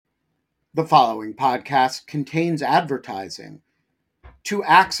The following podcast contains advertising. To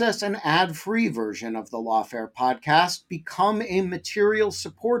access an ad-free version of the Lawfare podcast, become a material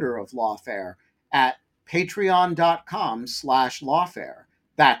supporter of Lawfare at patreon.com/lawfare.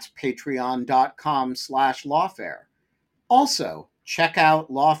 That's patreon.com/lawfare. Also, check out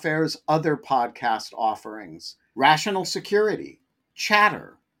Lawfare's other podcast offerings: Rational Security,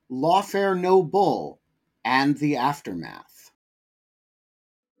 Chatter, Lawfare No Bull, and The Aftermath.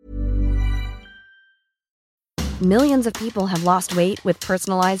 Millions of people have lost weight with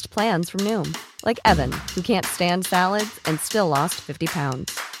personalized plans from Noom. Like Evan, who can't stand salads and still lost 50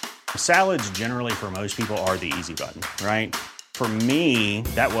 pounds. Salads generally for most people are the easy button, right? For me,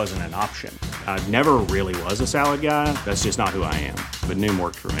 that wasn't an option. I never really was a salad guy. That's just not who I am. But Noom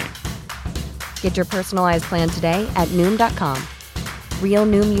worked for me. Get your personalized plan today at Noom.com. Real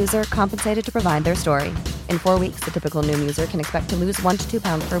Noom user compensated to provide their story. In 4 weeks, the typical Noom user can expect to lose 1 to 2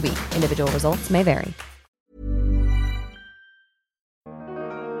 pounds per week. Individual results may vary.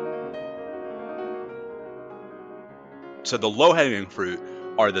 So the low-hanging fruit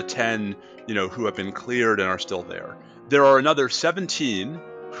are the 10, who have been cleared and are still there. There are another 17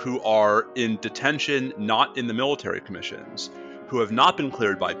 who are in detention, not in the military commissions, who have not been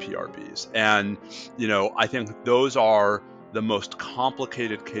cleared by PRBs. And, I think those are the most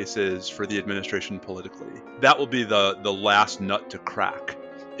complicated cases for the administration politically. That will be the last nut to crack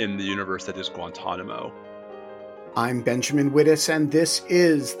in the universe that is Guantanamo. I'm Benjamin Wittes, and this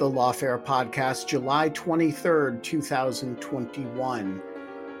is the Lawfare Podcast, July 23rd, 2021.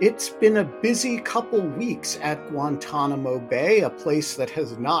 It's been a busy couple weeks at Guantanamo Bay, a place that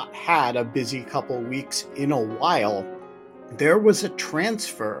has not had a busy couple weeks in a while. There was a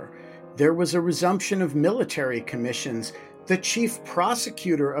transfer. There was a resumption of military commissions. The chief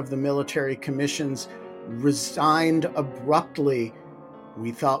prosecutor of the military commissions resigned abruptly.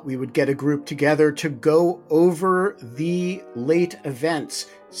 We thought we would get a group together to go over the late events.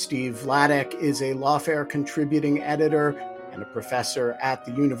 Steve Vladeck is a Lawfare contributing editor and a professor at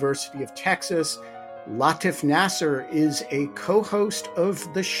the University of Texas. Latif Nasser is a co-host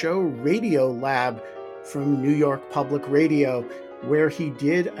of the show Radio Lab from New York Public Radio, where he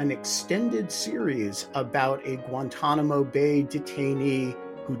did an extended series about a Guantanamo Bay detainee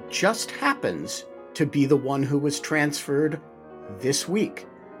who just happens to be the one who was transferred this week.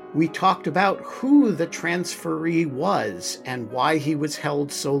 We talked about who the transferee was and why he was held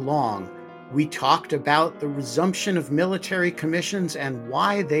so long. We talked about the resumption of military commissions and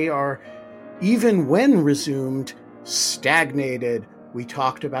why they are, even when resumed, stagnated. We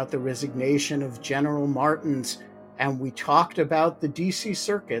talked about the resignation of General Martins, and we talked about the DC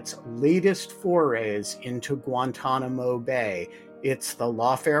Circuit's latest forays into Guantanamo Bay. It's the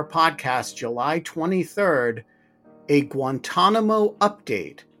Lawfare Podcast, July 23rd, a Guantanamo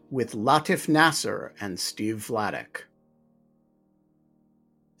update with Latif Nasser and Steve Vladeck.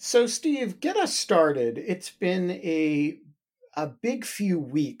 So, Steve, get us started. It's been a big few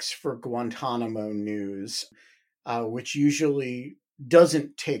weeks for Guantanamo news, which usually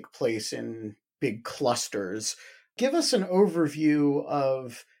doesn't take place in big clusters. Give us an overview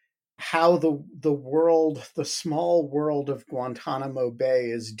of how the small world of Guantanamo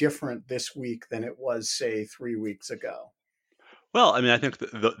Bay is different this week than it was, say, 3 weeks ago. Well, I think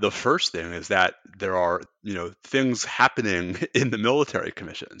the first thing is that there are, things happening in the military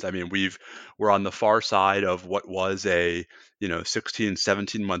commissions. We're on the far side of what was a, 16,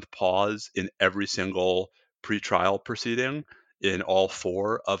 17-month pause in every single pretrial proceeding in all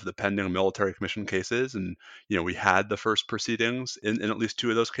 4 of the pending military commission cases. And, we had the first proceedings in at least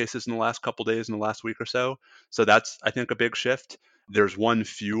 2 of those cases in the last couple days, in the last week or so. So that's, I think, a big shift. There's one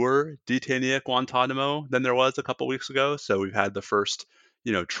fewer detainee at Guantanamo than there was a couple weeks ago. So we've had the first,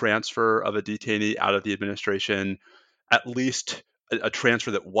 transfer of a detainee out of the administration, at least a transfer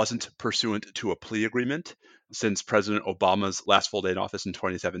that wasn't pursuant to a plea agreement since President Obama's last full day in office in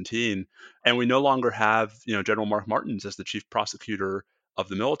 2017. And we no longer have, General Mark Martins as the chief prosecutor of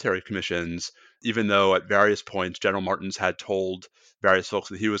the military commissions, even though at various points General Martins had told various folks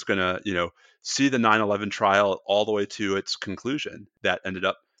that he was going to, see the 9/11 trial all the way to its conclusion. That ended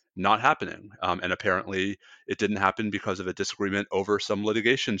up not happening. And apparently it didn't happen because of a disagreement over some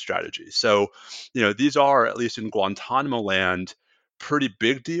litigation strategy. So, these are, at least in Guantanamo land, pretty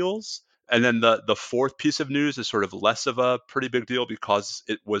big deals. And then the fourth piece of news is sort of less of a pretty big deal because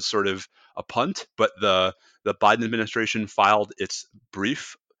it was sort of a punt, but the Biden administration filed its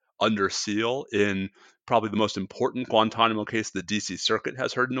brief under seal in probably the most important Guantanamo case the DC Circuit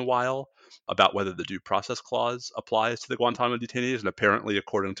has heard in a while, about whether the due process clause applies to the Guantanamo detainees. And apparently,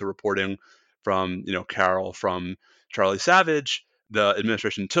 according to reporting from, Carol from Charlie Savage, the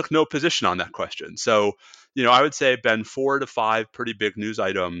administration took no position on that question. So, I would say, Ben, 4 to 5 pretty big news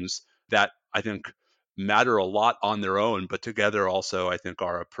items that I think matter a lot on their own, but together also I think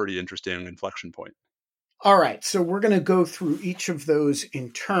are a pretty interesting inflection point. All right, so we're going to go through each of those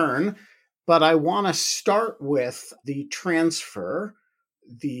in turn, but I want to start with the transfer.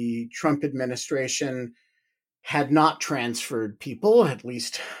 The Trump administration had not transferred people, at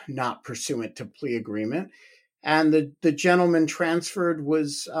least not pursuant to plea agreement. And the gentleman transferred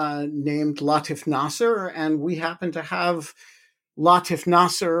was named Latif Nasser, and we happen to have Latif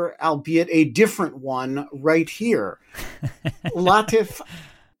Nasser, albeit a different one, right here. Latif,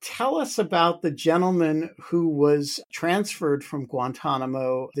 tell us about the gentleman who was transferred from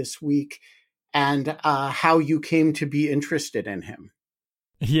Guantanamo this week and how you came to be interested in him.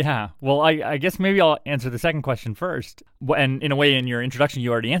 Yeah, well, I guess maybe I'll answer the second question first. And in a way, in your introduction,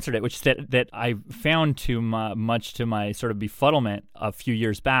 you already answered it, which is that I found much to my sort of befuddlement a few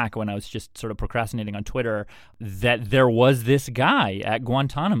years back when I was just sort of procrastinating on Twitter, that there was this guy at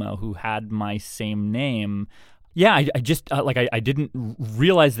Guantanamo who had my same name. Yeah, I just I didn't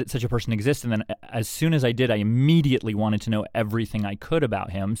realize that such a person exists, and then as soon as I did, I immediately wanted to know everything I could about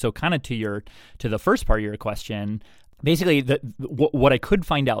him. So, kind of to the first part of your question, basically, what I could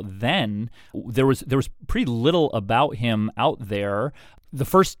find out then, there was pretty little about him out there. The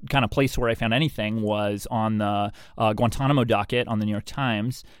first kind of place where I found anything was on the Guantanamo docket on the New York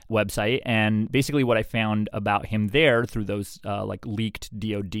Times website, and basically what I found about him there through those leaked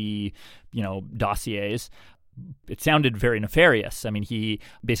DOD dossiers. It sounded very nefarious. I mean, he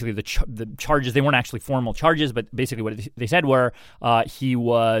basically the charges, they weren't actually formal charges, but basically what they said were he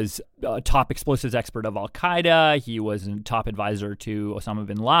was a top explosives expert of Al-Qaeda. He was a top advisor to Osama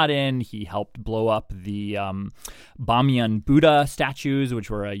bin Laden. He helped blow up the Bamiyan Buddha statues, which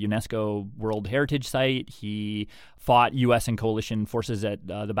were a UNESCO World Heritage Site. He fought U.S. and coalition forces at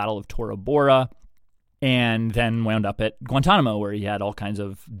the Battle of Tora Bora, and then wound up at Guantanamo, where he had all kinds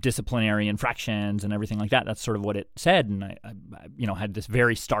of disciplinary infractions and everything like that. That's sort of what it said, and I had this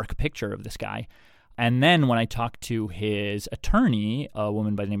very stark picture of this guy. And then when I talked to his attorney, a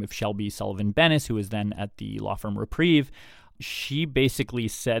woman by the name of Shelby Sullivan-Bennis, who was then at the law firm Reprieve, she basically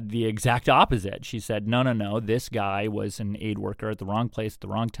said the exact opposite. She said, no, this guy was an aid worker at the wrong place at the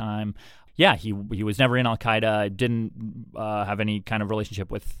wrong time. Yeah, he was never in Al-Qaeda, didn't have any kind of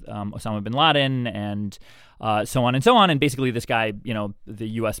relationship with Osama bin Laden, and so on and so on. And basically this guy, the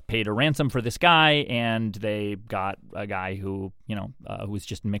U.S. paid a ransom for this guy, and they got a guy who was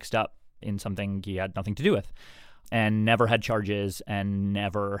just mixed up in something he had nothing to do with, and never had charges and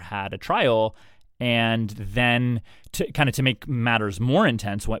never had a trial. And then to make matters more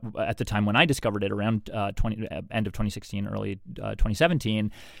intense, at the time when I discovered it, around end of 2016, early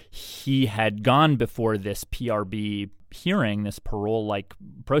 2017, he had gone before this PRB hearing, this parole-like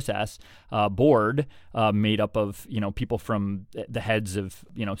process board made up of people from the heads of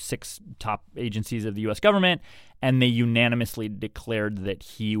 6 top agencies of the U.S. government, and they unanimously declared that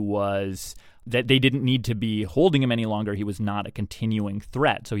that they didn't need to be holding him any longer. He was not a continuing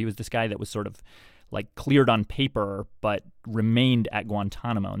threat. So he was this guy that was sort of cleared on paper, but remained at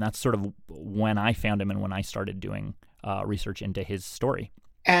Guantanamo. And that's sort of when I found him and when I started doing research into his story.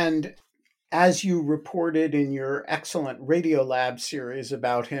 And as you reported in your excellent Radiolab series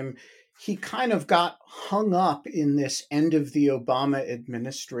about him, he kind of got hung up in this end of the Obama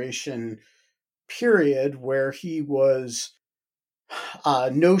administration period where he was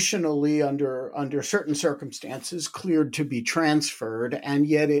notionally under certain circumstances cleared to be transferred, and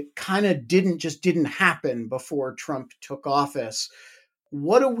yet it kind of didn't happen before Trump took office.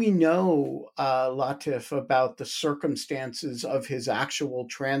 What do we know, Latif, about the circumstances of his actual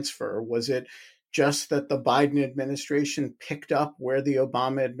transfer? Was it just that the Biden administration picked up where the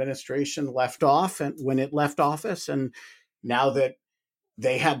Obama administration left off and when it left office, and now that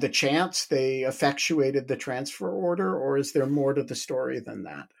they had the chance, they effectuated the transfer order, or is there more to the story than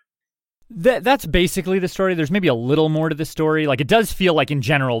that? That's basically the story. There's maybe a little more to the story. It does feel like in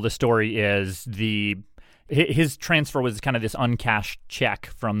general the story is his transfer was kind of this uncashed check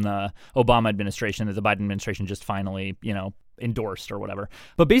from the Obama administration that the Biden administration just finally, endorsed or whatever.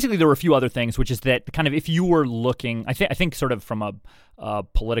 But basically there were a few other things, which is that kind of if you were looking, I think sort of from a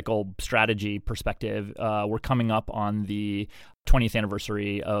political strategy perspective, we're coming up on the 20th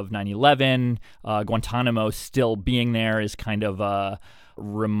anniversary of 9/11. Guantanamo still being there is kind of a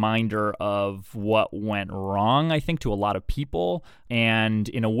reminder of what went wrong, I think, to a lot of people. And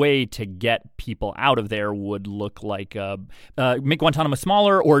in a way, to get people out of there would look like make Guantanamo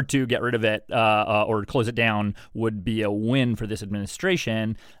smaller, or to get rid of it or close it down would be a win for this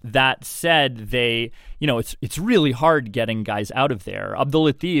administration. That said, it's really hard getting guys out of there.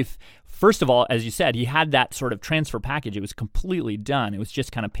 Latif, first of all, as you said, he had that sort of transfer package. It was completely done. It was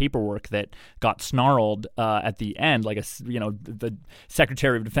just kind of paperwork that got snarled at the end, like the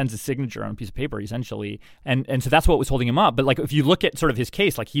Secretary of Defense's signature on a piece of paper, essentially. And so that's what was holding him up. But like, if you look at sort of his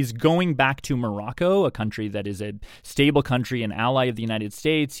case, like, he's going back to Morocco, a country that is a stable country, an ally of the United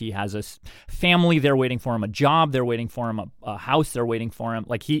States. He has a family there waiting for him, a job there waiting for him, a house there waiting for him.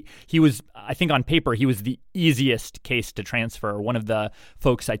 Like, he was, I think on paper, he was the easiest case to transfer. One of the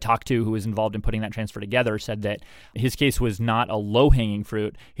folks I talked to who was involved in putting that transfer together said that his case was not a low-hanging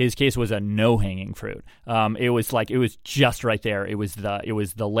fruit. His case was a no-hanging fruit. It was just right there. It was the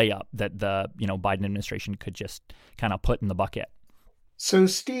layup that the Biden administration could just kind of put in the bucket. So,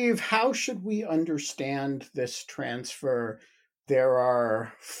 Steve, how should we understand this transfer? There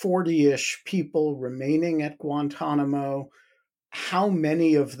are 40-ish people remaining at Guantanamo. How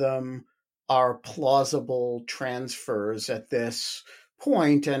many of them are plausible transfers at this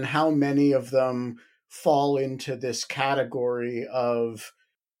point, and how many of them fall into this category of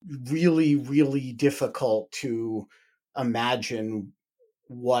really, really difficult to imagine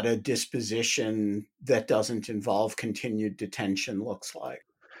what a disposition that doesn't involve continued detention looks like?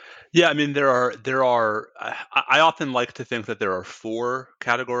 Yeah, I mean, there are. I often like to think that there are four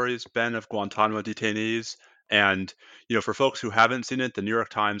categories, Ben, of Guantanamo detainees. And, for folks who haven't seen it, the New York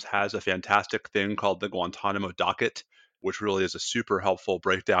Times has a fantastic thing called the Guantanamo docket, which really is a super helpful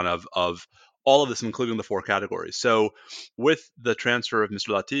breakdown of all of this, including the four categories. So with the transfer of Mr.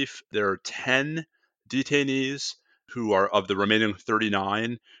 Latif, there are 10 detainees who are, of the remaining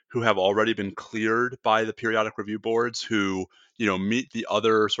 39, who have already been cleared by the periodic review boards, who, meet the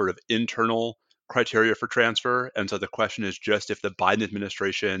other sort of internal criteria for transfer. And so the question is just if the Biden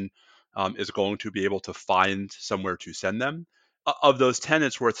administration is going to be able to find somewhere to send them. Of those 10,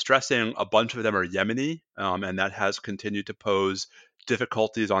 it's worth stressing a bunch of them are Yemeni, and that has continued to pose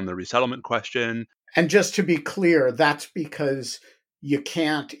difficulties on the resettlement question. And just to be clear, that's because you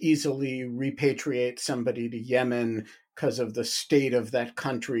can't easily repatriate somebody to Yemen because of the state of that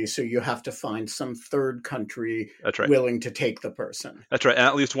country. So you have to find some third country willing to take the person. That's right. And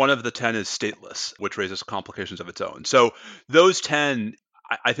at least one of the 10 is stateless, which raises complications of its own. So those 10,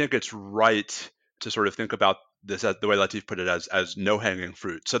 I think it's right to sort of think about this, the way Latif put it, as no-hanging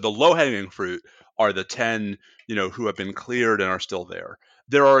fruit. So the low-hanging fruit are the 10, who have been cleared and are still there.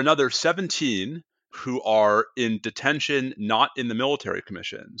 There are another 17 who are in detention, not in the military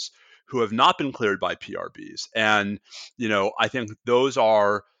commissions, who have not been cleared by PRBs. And, I think those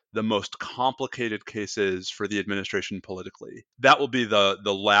are the most complicated cases for the administration politically. That will be the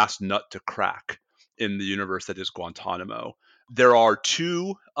last nut to crack in the universe that is Guantanamo. There are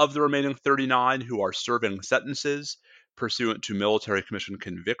 2 of the remaining 39 who are serving sentences pursuant to military commission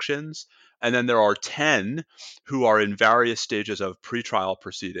convictions. And then there are 10 who are in various stages of pretrial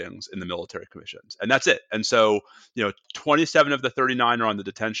proceedings in the military commissions. And that's it. And so, 27 of the 39 are on the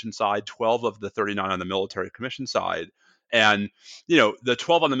detention side, 12 of the 39 on the military commission side. And, the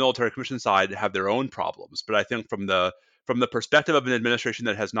 12 on the military commission side have their own problems. But I think from the perspective of an administration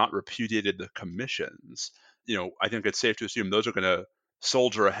that has not repudiated the commissions, I think it's safe to assume those are going to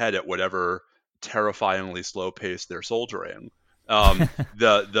soldier ahead at whatever terrifyingly slow pace they're soldiering.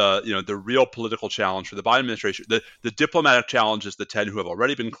 The real political challenge for the Biden administration, the diplomatic challenge is the 10 who have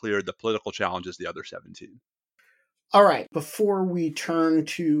already been cleared. The political challenge is the other 17. All right. Before we turn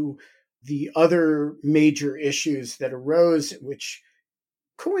to the other major issues that arose, which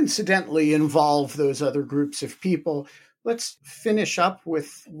coincidentally involve those other groups of people, let's finish up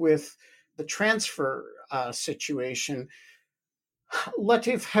with the transfer situation.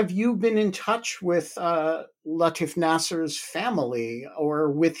 Latif, have you been in touch with Latif Nasser's family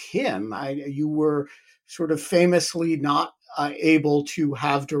or with him? You were sort of famously not able to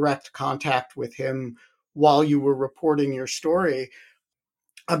have direct contact with him while you were reporting your story.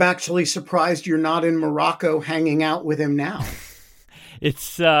 I'm actually surprised you're not in Morocco hanging out with him now.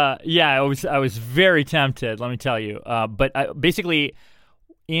 It's I was very tempted, let me tell you. But basically,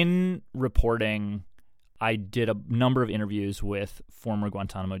 in reporting, I did a number of interviews with former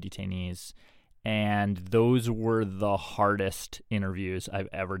Guantanamo detainees, and those were the hardest interviews I've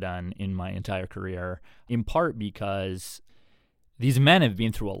ever done in my entire career, in part because these men have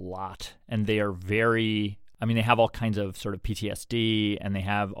been through a lot, and they are very I mean, they have all kinds of sort of PTSD, and they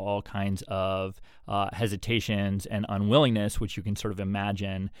have all kinds of hesitations and unwillingness, which you can sort of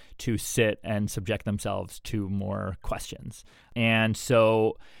imagine, to sit and subject themselves to more questions. And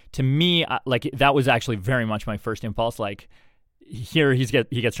so to me, like, that was actually very much my first impulse, like, here he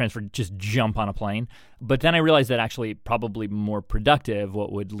gets transferred, just jump on a plane. But then I realized that actually probably more productive,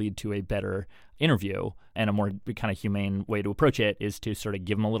 what would lead to a better interview and a more kind of humane way to approach it, is to sort of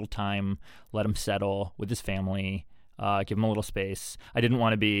give him a little time, let him settle with his family, give him a little space. I didn't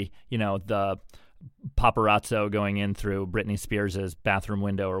want to be, the paparazzo going in through Britney Spears' bathroom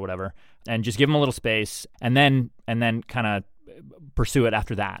window or whatever, and just give him a little space and then kind of pursue it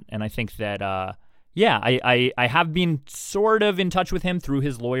after that. And I think that, I have been sort of in touch with him through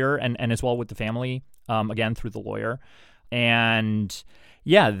his lawyer and as well with the family, again, through the lawyer. And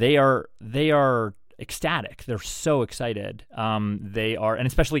yeah, they are ecstatic. They're so excited. They are, and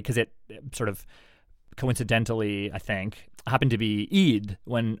especially because it sort of coincidentally, I think, happened to be Eid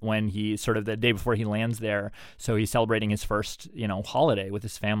when he sort of the day before he lands there. So he's celebrating his first, holiday with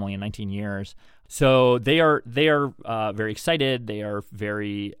his family in 19 years. So they are very excited. They are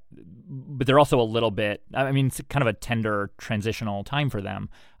but they're also a little bit, I mean, it's kind of a tender transitional time for them.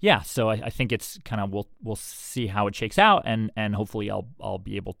 Yeah. So I think it's kind of, we'll see how it shakes out, and hopefully I'll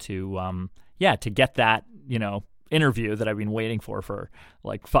be able to, to get that, interview that I've been waiting for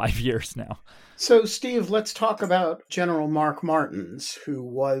like 5 years now. So, Steve, let's talk about General Mark Martins, who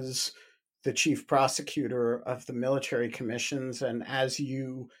was the chief prosecutor of the military commissions, and as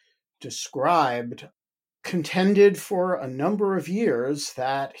you described, contended for a number of years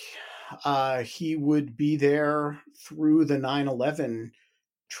that he would be there through the 9/11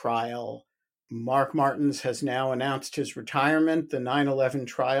 trial. Mark Martins has now announced his retirement. The 9/11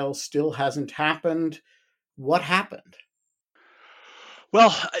 trial still hasn't happened. What happened?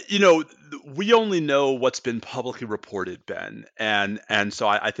 Well, we only know what's been publicly reported, Ben, and so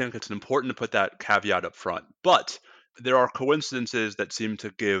I think it's important to put that caveat up front. But there are coincidences that seem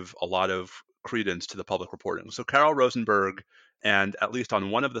to give a lot of credence to the public reporting. So Carol Rosenberg, and at least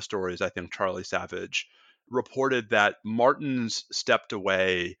on one of the stories, I think Charlie Savage, reported that Martins stepped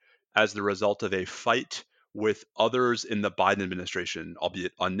away as the result of a fight with others in the Biden administration,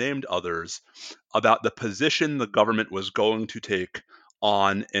 albeit unnamed others, about the position the government was going to take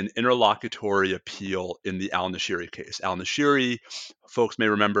on an interlocutory appeal in the al-Nashiri case. Al-Nashiri, folks may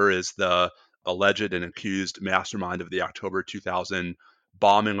remember, is the alleged and accused mastermind of the October 2000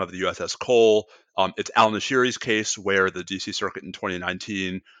 bombing of the USS Cole. It's al-Nashiri's case where the D.C. Circuit in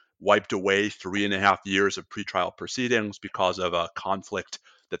 2019 wiped away 3.5 years of pretrial proceedings because of a conflict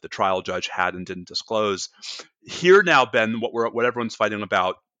that the trial judge had and didn't disclose. Here now, Ben, what everyone's fighting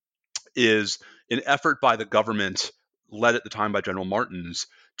about is an effort by the government, led at the time by General Martins,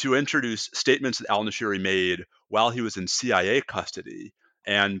 to introduce statements that al-Nashiri made while he was in CIA custody,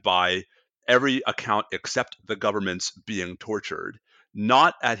 and by every account except the government's being tortured,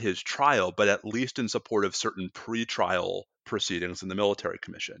 not at his trial, but at least in support of certain pretrial proceedings in the military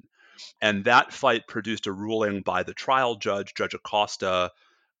commission. And that fight produced a ruling by the trial judge, Judge Acosta,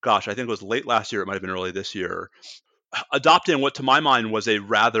 I think it was late last year, it might have been early this year, adopting what to my mind was a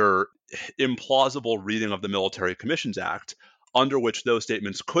rather implausible reading of the Military Commissions Act, under which those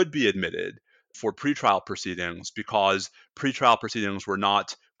statements could be admitted for pretrial proceedings because pretrial proceedings were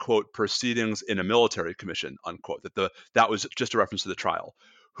not, quote, proceedings in a military commission, unquote, that was just a reference to the trial.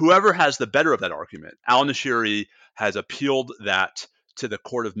 Whoever has the better of that argument, al-Nashiri has appealed that to the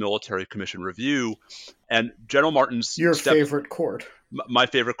Court of Military Commission Review, and General Martins, favorite court, my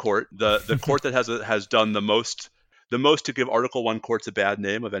favorite court, the court that has done the most to give Article 1 courts a bad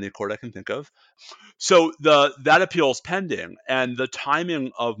name of any court I can think of. So that appeal is pending, and the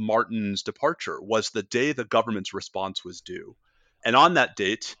timing of Martin's departure was the day the government's response was due. And on that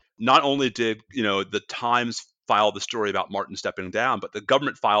date, not only did the Times file the story about Martin stepping down, but the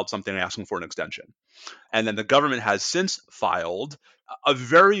government filed something asking for an extension. And then the government has since filed a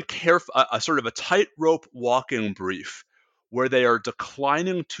very careful, a sort of a tightrope walking brief where they are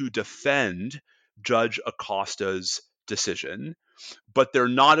declining to defend Judge Acosta's decision, but they're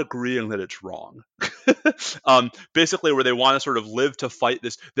not agreeing that it's wrong. Basically, where they want to sort of live to fight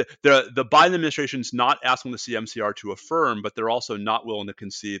this. The Biden administration's not asking the CMCR to affirm, but they're also not willing to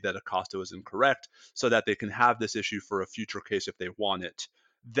concede that Acosta was incorrect so that they can have this issue for a future case if they want it.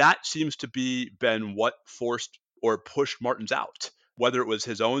 That seems to be, Ben, what forced or pushed Martins out, whether it was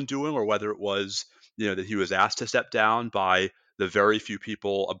his own doing or whether it was, that he was asked to step down by the very few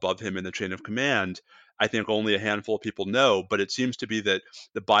people above him in the chain of command. I think only a handful of people know, but it seems to be that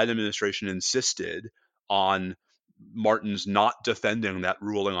the Biden administration insisted on Martin's not defending that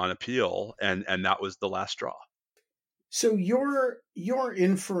ruling on appeal, and that was the last straw. So your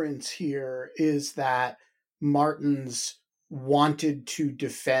inference here is that Martin's wanted to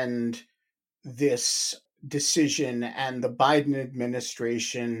defend this decision and the Biden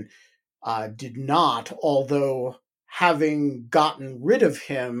administration did not, although having gotten rid of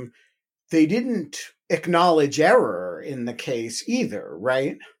him, they didn't acknowledge error in the case either,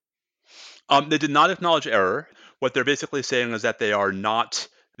 right? They did not acknowledge error. What they're basically saying is that they're not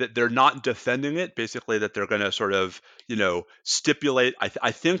defending it. Basically, that they're going to sort of, stipulate.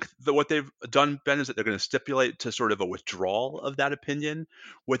 I think that what they've done, Ben, is that they're going to stipulate to sort of a withdrawal of that opinion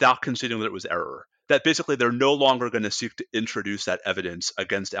without conceding that it was error. That basically they're no longer going to seek to introduce that evidence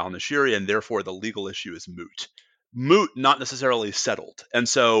against al-Nashiri, and therefore the legal issue is moot. Moot, not necessarily settled. And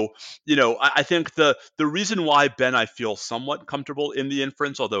so, I think the reason why, Ben, I feel somewhat comfortable in the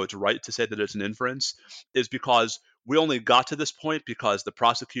inference, although it's right to say that it's an inference, is because we only got to this point because the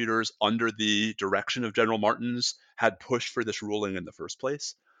prosecutors, under the direction of General Martins, had pushed for this ruling in the first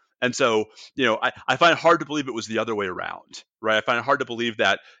place. And so, I find it hard to believe it was the other way around, right? I find it hard to believe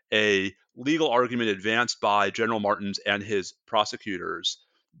that a legal argument advanced by General Martins and his prosecutors,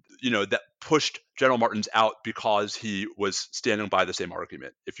 that pushed General Martins out because he was standing by the same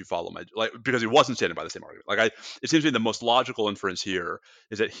argument, if you follow because he wasn't standing by the same argument. It seems to me the most logical inference here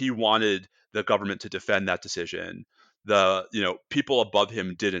is that he wanted the government to defend that decision. The, people above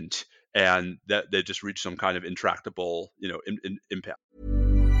him didn't, and that they just reached some kind of intractable, impasse.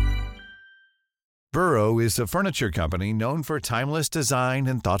 Burrow is a furniture company known for timeless design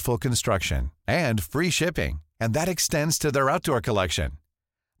and thoughtful construction and free shipping, and that extends to their outdoor collection.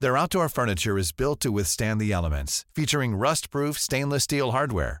 Their outdoor furniture is built to withstand the elements, featuring rust-proof stainless steel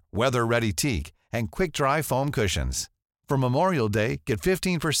hardware, weather-ready teak, and quick-dry foam cushions. For Memorial Day, get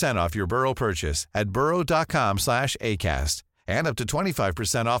 15% off your Burrow purchase at burrow.com/ACAST and up to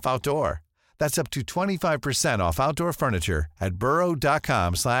 25% off outdoor. That's up to 25% off outdoor furniture at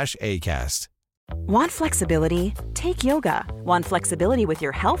burrow.com/ACAST. Want flexibility? Take yoga. Want flexibility with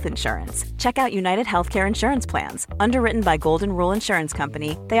your health insurance? Check out United Healthcare Insurance Plans. Underwritten by Golden Rule Insurance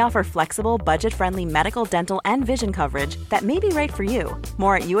Company, they offer flexible, budget-friendly medical, dental, and vision coverage that may be right for you.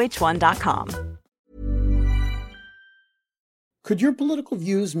 More at uh1.com. Could your political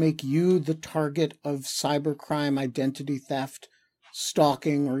views make you the target of cybercrime, identity theft,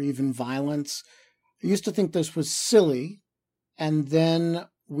 stalking, or even violence? I used to think this was silly, and then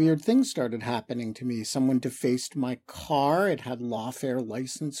weird things started happening to me. Someone defaced my car. It had lawfare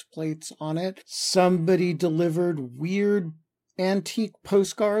license plates on it. Somebody delivered weird antique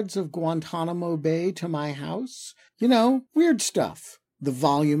postcards of Guantanamo Bay to my house. Weird stuff. The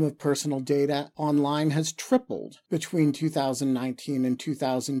volume of personal data online has tripled between 2019 and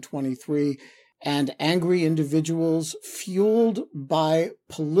 2023, and angry individuals fueled by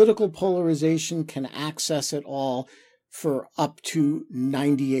political polarization can access it all for up to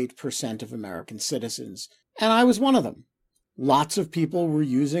 98% of American citizens. And I was one of them. Lots of people were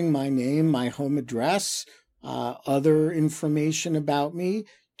using my name, my home address, other information about me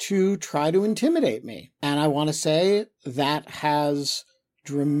to try to intimidate me. And I want to say that has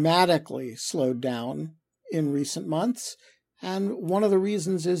dramatically slowed down in recent months. And one of the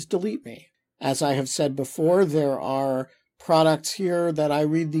reasons is Delete Me. As I have said before, there are products here that I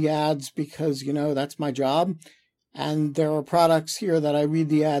read the ads because, that's my job. And there are products here that I read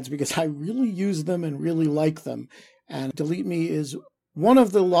the ads because I really use them and really like them. And Delete Me is one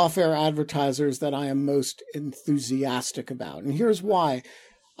of the lawfare advertisers that I am most enthusiastic about. And here's why.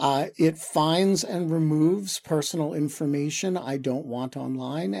 It finds and removes personal information I don't want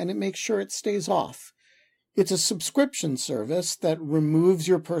online, and it makes sure it stays off. It's a subscription service that removes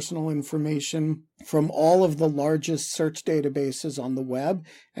your personal information from all of the largest search databases on the web,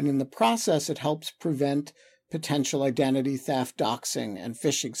 and in the process, it helps prevent potential identity theft, doxing, and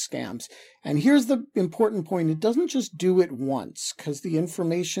phishing scams. And here's the important point. It doesn't just do it once, because the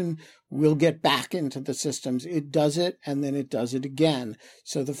information will get back into the systems. It does it, and then it does it again.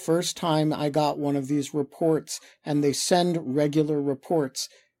 So the first time I got one of these reports, and they send regular reports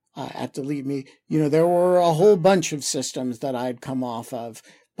at Delete Me, there were a whole bunch of systems that I'd come off of.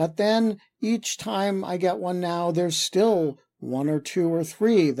 But then each time I get one now, there's still one or two or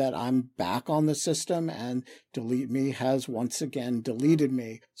three that I'm back on the system, and Delete Me has once again deleted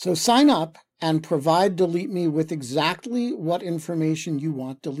me. So sign up and provide Delete Me with exactly what information you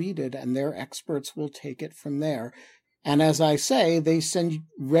want deleted, and their experts will take it from there. And as I say, they send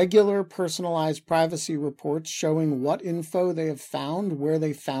regular personalized privacy reports showing what info they have found, where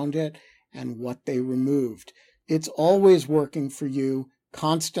they found it, and what they removed. It's always working for you.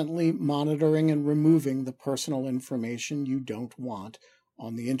 constantly monitoring and removing the personal information you don't want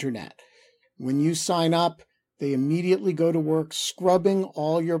on the internet. When you sign up, they immediately go to work scrubbing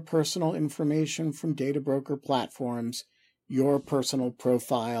all your personal information from data broker platforms. Your personal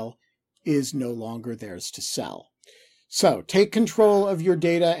profile is no longer theirs to sell. So take control of your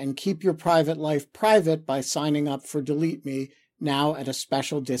data and keep your private life private by signing up for Delete Me, now at a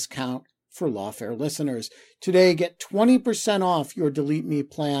special discount for Lawfare listeners. Today, get 20% off your Delete Me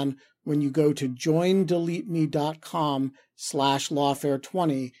plan when you go to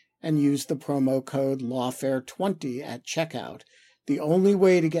joindeleteme.com/lawfare20 and use the promo code lawfare20 at checkout. The only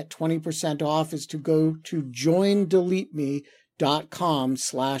way to get 20% off is to go to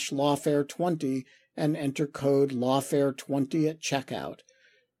joindeleteme.com/lawfare20 and enter code lawfare20 at checkout.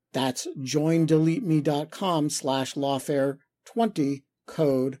 That's joindeleteme.com/lawfare20,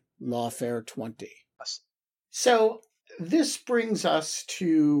 code lawfare20. So this brings us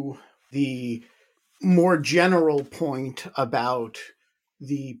to the more general point about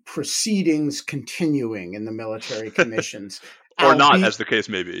the proceedings continuing in the military commissions. Or not, as the case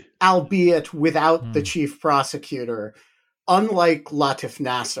may be. Albeit without the chief prosecutor. Unlike Latif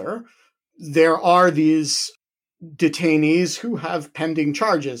Nasser, there are these detainees who have pending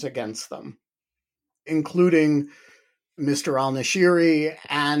charges against them, including Mr. al-Nashiri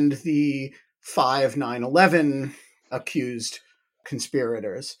and the 5 9/11 accused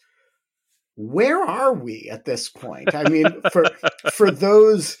conspirators. Where are we at this point? I mean, for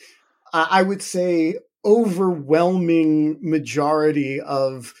those, I would say, overwhelming majority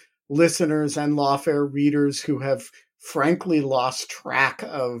of listeners and Lawfare readers who have frankly lost track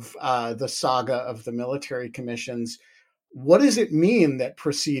of the saga of the military commissions, what does it mean that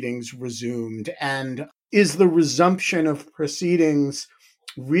proceedings resumed? And is the resumption of proceedings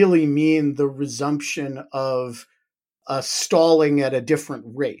really mean the resumption of stalling at a different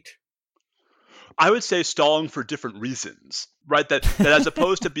rate? I would say stalling for different reasons, right? That as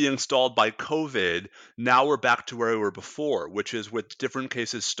opposed to being stalled by COVID, now we're back to where we were before, which is with different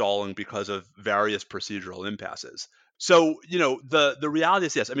cases stalling because of various procedural impasses. So, the reality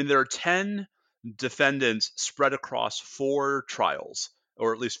is, yes, I mean, there are 10 defendants spread across 4 trials,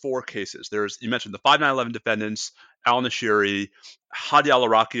 or at least 4 cases. You mentioned the 5 9/11 defendants, al-Nashiri, Hadi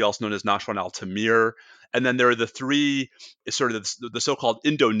al-Iraqi, also known as Nashwan al-Tamir, and then there are the 3 sort of the so-called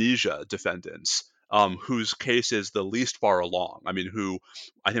Indonesia defendants, whose case is the least far along. I mean, who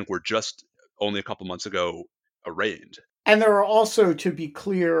I think were just only a couple months ago arraigned. And there are also, to be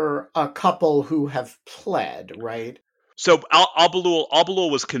clear, a couple who have pled, right? So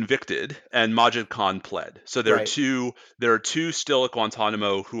Al-Balul was convicted and Majid Khan pled. So there are two still at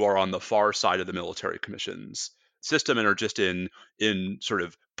Guantanamo who are on the far side of the military commissions system and are just in sort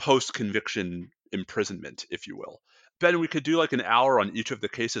of post-conviction imprisonment, if you will. Ben, we could do like an hour on each of the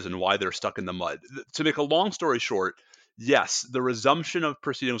cases and why they're stuck in the mud. To make a long story short, yes, the resumption of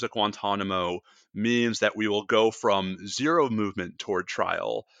proceedings at Guantanamo means that we will go from zero movement toward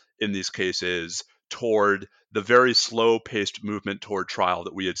trial in these cases toward the very slow-paced movement toward trial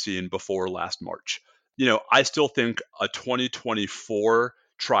that we had seen before last March. I still think a 2024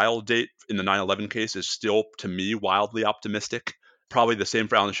 trial date in the 9/11 case is still, to me, wildly optimistic. Probably the same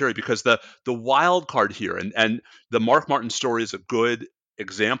for al-Nashiri, because the wild card here, and the Mark Martin story is a good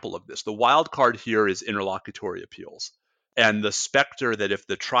example of this. The wild card here is interlocutory appeals, and the specter that if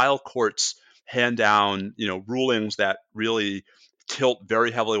the trial courts hand down, rulings that really tilt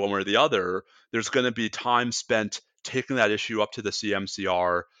very heavily one way or the other, there's going to be time spent taking that issue up to the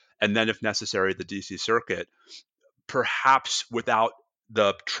CMCR, and then, if necessary, the DC Circuit, perhaps without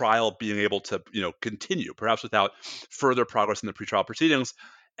the trial being able to, continue, perhaps without further progress in the pretrial proceedings.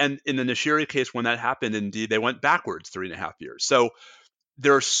 And in the Nashiri case, when that happened, indeed, they went backwards 3.5 years. So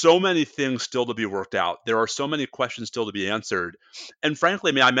there are so many things still to be worked out. There are so many questions still to be answered. And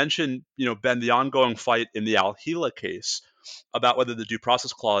frankly, I mentioned, Ben, the ongoing fight in the Al-Hila case about whether the due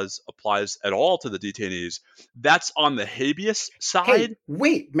process clause applies at all to the detainees. That's on the habeas side. Hey,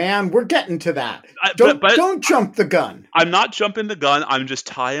 wait, man, we're getting to that. Don't jump the gun. I'm not jumping the gun. I'm just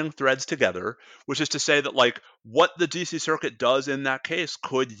tying threads together, which is to say that what the DC Circuit does in that case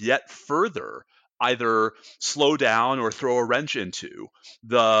could yet further either slow down or throw a wrench into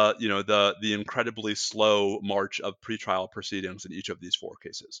the incredibly slow march of pretrial proceedings in each of these 4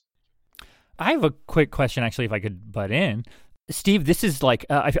 cases. I have a quick question, actually, if I could butt in. Steve, this is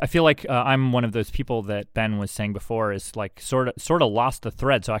I feel like I'm one of those people that Ben was saying before is sort of lost the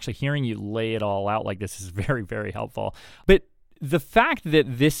thread. So actually hearing you lay it all out like this is very, very helpful. But the fact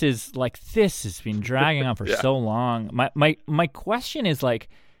that this has been dragging on for so long, my question is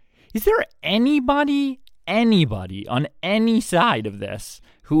is there anybody anybody on any side of this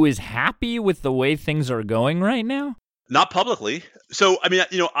who is happy with the way things are going right now? Not publicly. So, I mean,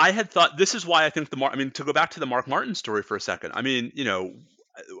 I had thought this is why I think to go back to the Mark Martin story for a second. I mean,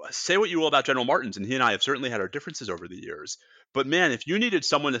 say what you will about General Martins, and he and I have certainly had our differences over the years. But man, if you needed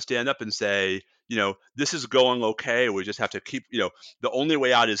someone to stand up and say, this is going okay, we just have to keep, the only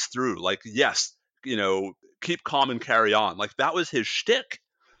way out is through. Like, yes, keep calm and carry on. Like that was his shtick.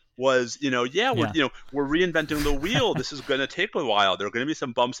 Was we're reinventing the wheel. This is going to take a while. There are going to be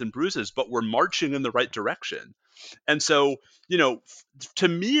some bumps and bruises, but we're marching in the right direction. And so, to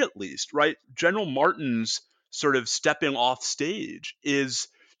me at least, right, General Martin's sort of stepping off stage is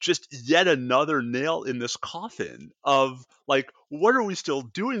just yet another nail in this coffin of like, what are we still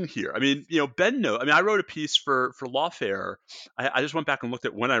doing here? I mean, Ben knows. I mean, I wrote a piece for Lawfare. I just went back and looked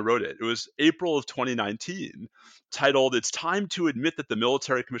at when I wrote it. It was April of 2019, titled "It's Time to Admit That the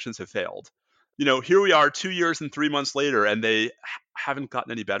Military Commissions Have Failed." Here we are 2 years and 3 months later, and they haven't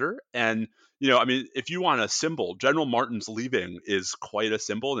gotten any better. And I mean, if you want a symbol, General Martin's leaving is quite a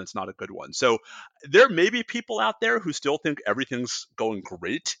symbol, and it's not a good one. So there may be people out there who still think everything's going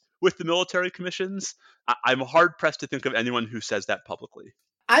great with the military commissions. I'm hard pressed to think of anyone who says that publicly.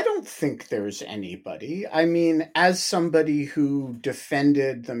 I don't think there's anybody. I mean, as somebody who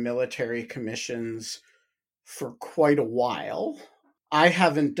defended the military commissions for quite a while, I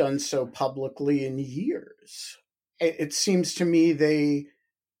haven't done so publicly in years. It seems to me they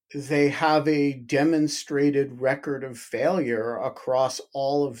have a demonstrated record of failure across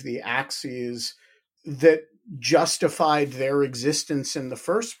all of the axes that justified their existence in the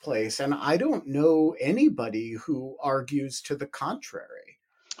first place. And I don't know anybody who argues to the contrary.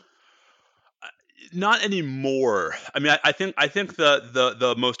 Not anymore. I mean, I think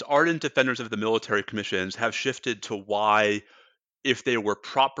the most ardent defenders of the military commissions have shifted to why, if they were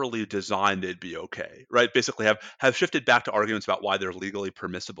properly designed, they'd be okay, right? Basically have shifted back to arguments about why they're legally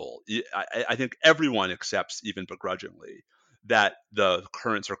permissible. I think everyone accepts, even begrudgingly, that the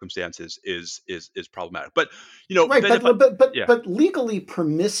current circumstances is problematic. But right, but legally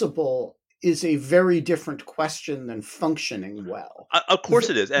permissible is a very different question than functioning well. Of course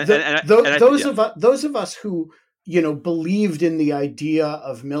it is. Those of us who believed in the idea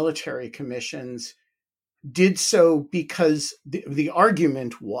of military commissions did so because the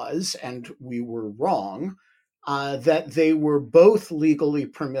argument was, and we were wrong, that they were both legally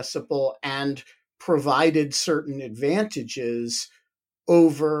permissible and provided certain advantages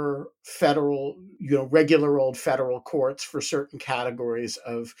over federal, regular old federal courts for certain categories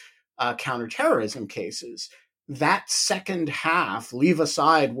of counterterrorism cases. That second half, leave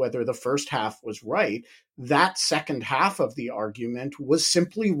aside whether the first half was right, that second half of the argument was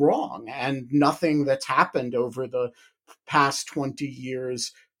simply wrong, and nothing that's happened over the past 20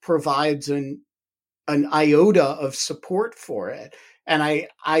 years provides an iota of support for it. And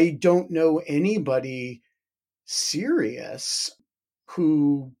I don't know anybody serious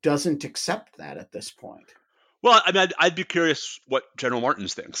who doesn't accept that at this point. Well, I mean, I'd be curious what General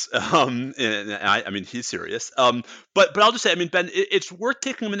Martins thinks. And I mean, he's serious. But I'll just say, I mean, Ben, it's worth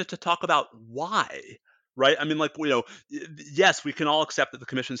taking a minute to talk about why, right? I mean, like, yes, we can all accept that the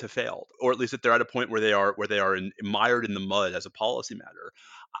commissions have failed, or at least that they're at a point where they are mired in the mud as a policy matter.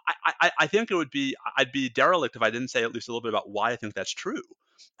 I think I'd be derelict if I didn't say at least a little bit about why I think that's true.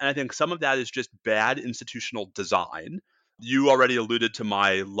 And I think some of that is just bad institutional design. You already alluded to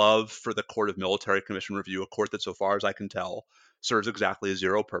my love for the Court of Military Commission Review, a court that, so far as I can tell, serves exactly a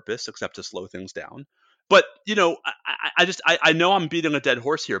zero purpose except to slow things down. But, I know I'm beating a dead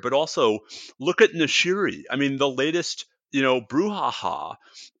horse here, but also look at Nashiri. I mean, the latest, brouhaha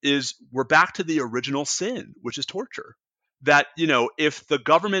is we're back to the original sin, which is torture. That, if the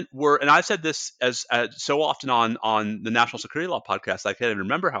government were, and I've said this as so often on the National Security Law podcast, I can't even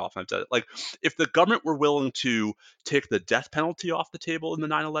remember how often I've said it. Like, if the government were willing to take the death penalty off the table in the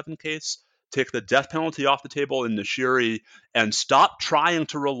 9/11 case, take the death penalty off the table in Nashiri, and stop trying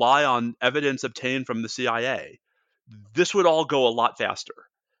to rely on evidence obtained from the CIA, this would all go a lot faster.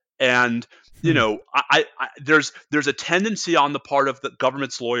 And there's a tendency on the part of the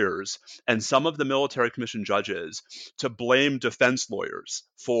government's lawyers and some of the military commission judges to blame defense lawyers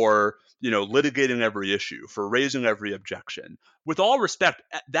for litigating every issue, for raising every objection. With all respect,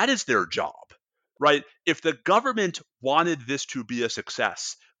 that is their job, right? If the government wanted this to be a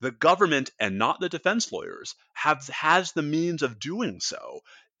success, the government and not the defense lawyers has the means of doing so.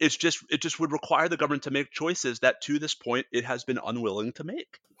 It just would require the government to make choices that, to this point, it has been unwilling to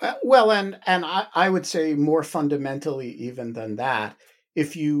make. Well, and I would say more fundamentally even than that,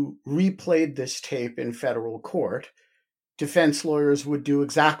 if you replayed this tape in federal court, defense lawyers would do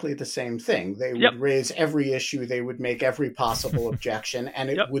exactly the same thing. They would Yep. raise every issue, they would make every possible objection,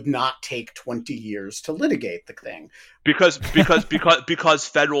 and it Yep. would not take 20 years to litigate the thing. Because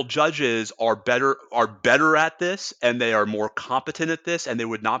federal judges are better at this, and they are more competent at this, and they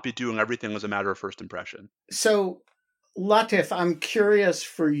would not be doing everything as a matter of first impression. So, Latif, I'm curious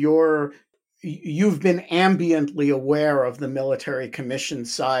for you've been ambiently aware of the military commission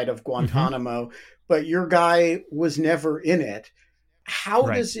side of Guantanamo, but your guy was never in it. How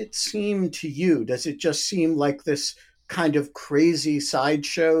does it seem to you? Does it just seem like this kind of crazy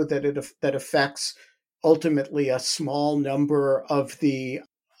sideshow that affects ultimately a small number of the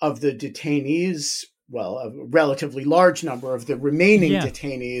detainees? Well, a relatively large number of the remaining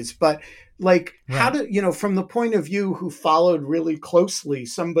detainees, but how do from the point of view who followed really closely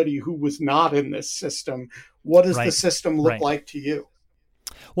somebody who was not in this system, what does the system look like to you?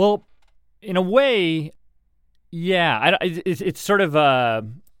 Well, in a way, yeah, it's sort of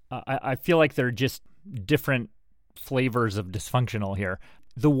I feel like they're just different flavors of dysfunctional here.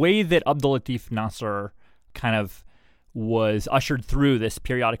 The way that Abdulatif Nasser kind of was ushered through this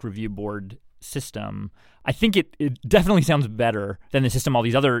periodic review board system, I think it definitely sounds better than the system all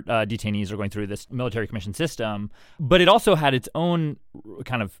these other detainees are going through, this military commission system. But it also had its own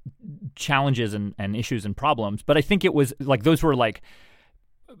kind of challenges and issues and problems. But I think it was like those were like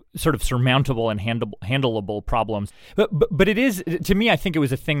sort of surmountable and handleable problems. But it is, to me, I think it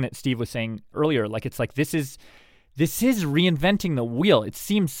was a thing that Steve was saying earlier. Like, it's like this is reinventing the wheel. It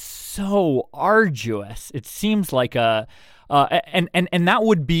seems so arduous. It seems like and that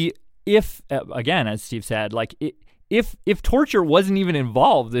would be if, again, as Steve said, like if torture wasn't even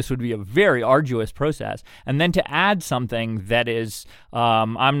involved, this would be a very arduous process. And then to add something that is,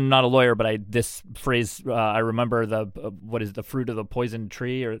 I'm not a lawyer, but this phrase, I remember what is the fruit of the poisoned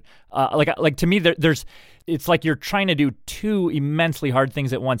tree, or like to me, it's like you're trying to do two immensely hard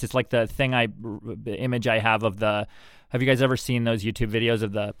things at once. It's like the image I have of have you guys ever seen those YouTube videos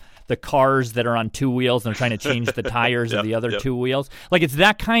of the cars that are on two wheels and they're trying to change the tires of the other two wheels? Like, it's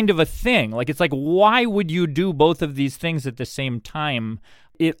that kind of a thing. Like, it's like, why would you do both of these things at the same time?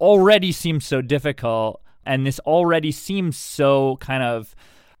 It already seems so difficult, and this already seems so kind of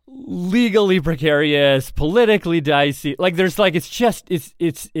legally precarious, politically dicey. Like, there's like, it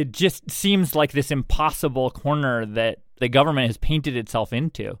just seems like this impossible corner that the government has painted itself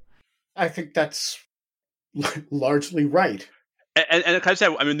into. I think that's largely right. And kind of say,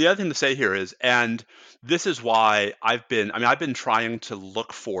 I mean, the other thing to say here is, and this is why I've been trying to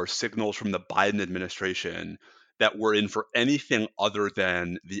look for signals from the Biden administration that we're in for anything other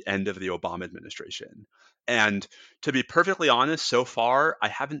than the end of the Obama administration. And to be perfectly honest, so far, I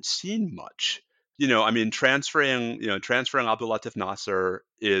haven't seen much. Transferring Abdulatif Nasser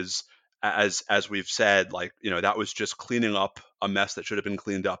is, as we've said, like, that was just cleaning up a mess that should have been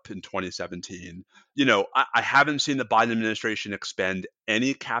cleaned up in 2017. I haven't seen the Biden administration expend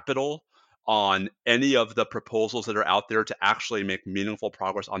any capital on any of the proposals that are out there to actually make meaningful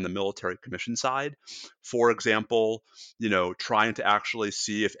progress on the military commission side. For example, trying to actually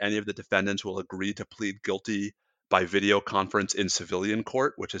see if any of the defendants will agree to plead guilty by video conference in civilian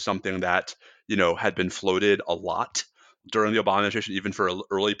court, which is something that, had been floated a lot during the Obama administration, even for an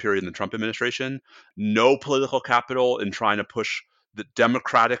early period in the Trump administration. No political capital in trying to push the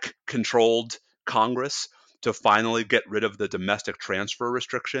Democratic-controlled Congress to finally get rid of the domestic transfer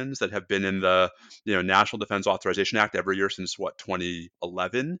restrictions that have been in the National Defense Authorization Act every year since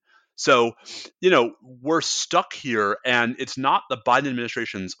 2011. So, we're stuck here, and it's not the Biden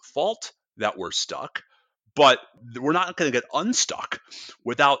administration's fault that we're stuck. But we're not going to get unstuck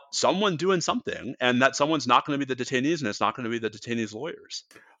without someone doing something, and that someone's not going to be the detainees, and it's not going to be the detainees' lawyers.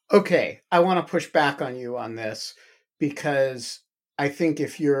 Okay, I want to push back on you on this, because I think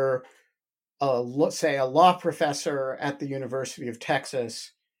if you're, say, a law professor at the University of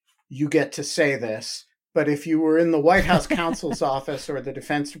Texas, you get to say this. But if you were in the White House counsel's office or the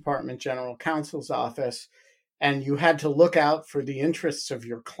Defense Department general counsel's office, and you had to look out for the interests of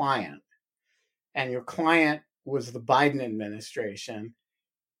your client, and your client was the Biden administration,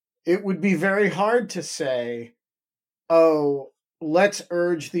 it would be very hard to say, oh, let's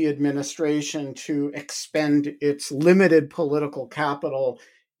urge the administration to expend its limited political capital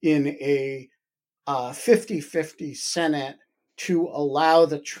in a 50-50 Senate to allow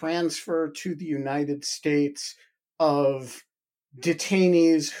the transfer to the United States of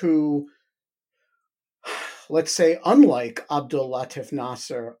detainees who, let's say, unlike Abdulatif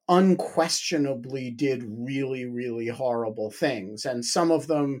Nasser, unquestionably did really, really horrible things. And some of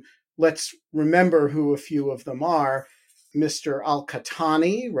them, let's remember who a few of them are. Mr.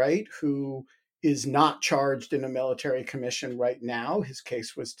 Al-Qahtani, right, who is not charged in a military commission right now. His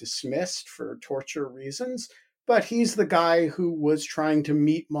case was dismissed for torture reasons, but he's the guy who was trying to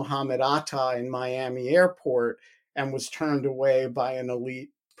meet Mohammed Atta in Miami airport and was turned away by an elite,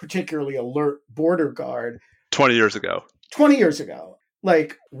 particularly alert border guard. 20 years ago. 20 years ago.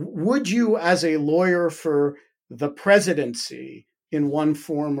 Like, would you, as a lawyer for the presidency in one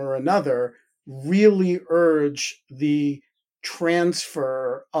form or another, really urge the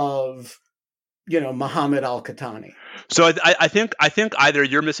transfer of, Mohammed al-Qahtani? So I think either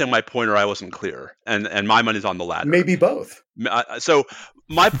you're missing my point or I wasn't clear, and my money's on the latter. Maybe both. So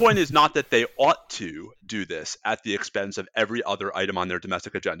my point is not that they ought to do this at the expense of every other item on their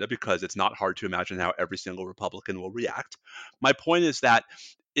domestic agenda, because it's not hard to imagine how every single Republican will react. My point is that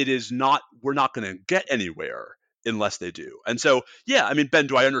we're not going to get anywhere unless they do. And so, yeah, I mean, Ben,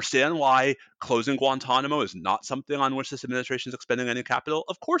 do I understand why closing Guantanamo is not something on which this administration is expending any capital?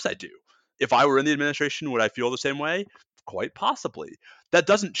 Of course I do. If I were in the administration, would I feel the same way? Quite possibly. That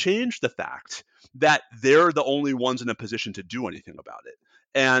doesn't change the fact that they're the only ones in a position to do anything about it.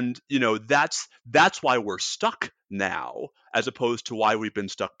 And, that's why we're stuck now, as opposed to why we've been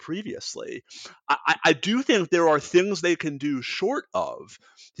stuck previously. I do think there are things they can do short of,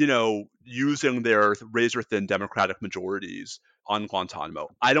 using their razor-thin Democratic majorities on Guantanamo.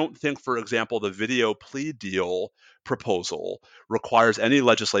 I don't think, for example, the video plea deal proposal requires any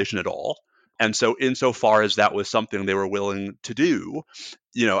legislation at all. And so insofar as that was something they were willing to do,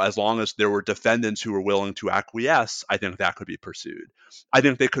 as long as there were defendants who were willing to acquiesce, I think that could be pursued. I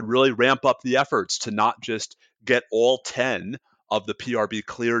think they could really ramp up the efforts to not just get all 10 of the PRB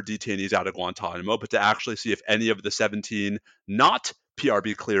cleared detainees out of Guantanamo, but to actually see if any of the 17 not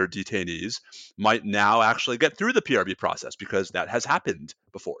PRB cleared detainees might now actually get through the PRB process, because that has happened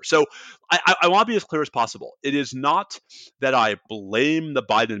before. So I want to be as clear as possible. It is not that I blame the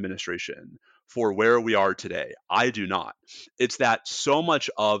Biden administration for where we are today. I do not. It's that so much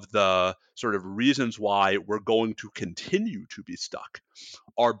of the sort of reasons why we're going to continue to be stuck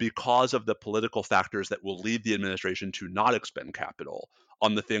are because of the political factors that will lead the administration to not expend capital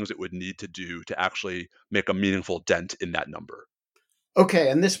on the things it would need to do to actually make a meaningful dent in that number. Okay,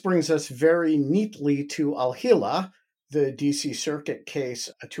 and this brings us very neatly to Al-Hila, the DC Circuit case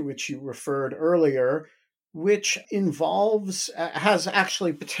to which you referred earlier, which has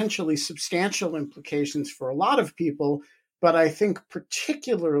actually potentially substantial implications for a lot of people, but I think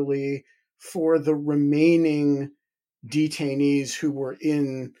particularly for the remaining detainees who were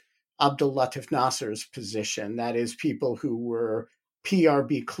in Abdul Latif Nasser's position, that is, people who were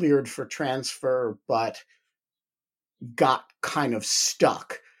PRB cleared for transfer, but got kind of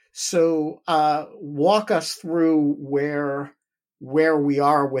stuck. So walk us through where we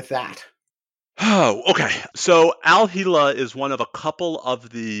are with that. Oh, okay. So Al-Hila is one of a couple of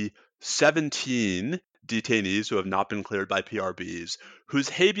the 17 detainees who have not been cleared by PRBs whose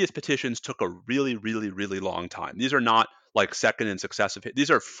habeas petitions took a really, really, really long time. These are not like second and successive.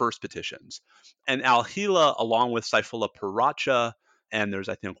 These are first petitions. And Al-Hila, along with Saifullah Paracha, and there's,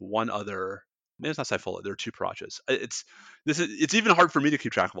 I think, one other. Maybe it's not Saifullah. There are two Parachas. It's even hard for me to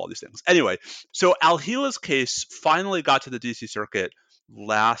keep track of all these things. Anyway, so Al-Hila's case finally got to the DC Circuit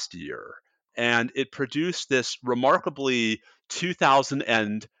last year, and it produced this remarkably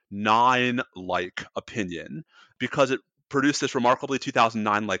 2009-like opinion, because it produced this remarkably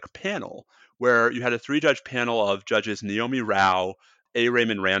 2009-like panel where you had a 3-judge panel of judges Naomi Rao, A.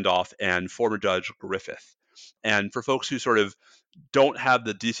 Raymond Randolph, and former Judge Griffith. And for folks who sort of don't have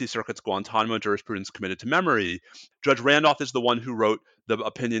the DC Circuit's Guantanamo jurisprudence committed to memory, Judge Randolph is the one who wrote the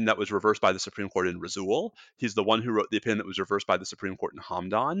opinion that was reversed by the Supreme Court in Rasool. He's the one who wrote the opinion that was reversed by the Supreme Court in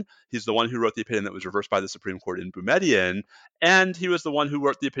Hamdan. He's the one who wrote the opinion that was reversed by the Supreme Court in Boumediene. And he was the one who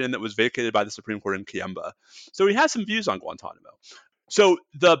wrote the opinion that was vacated by the Supreme Court in Kiemba. So he has some views on Guantanamo. So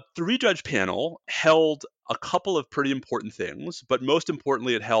the 3-judge panel held a couple of pretty important things, but most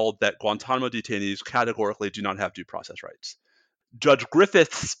importantly, it held that Guantanamo detainees categorically do not have due process rights. Judge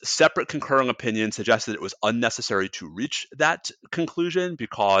Griffith's separate concurring opinion suggested it was unnecessary to reach that conclusion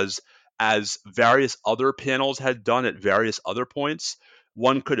because, as various other panels had done at various other points,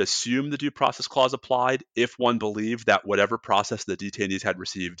 one could assume the due process clause applied if one believed that whatever process the detainees had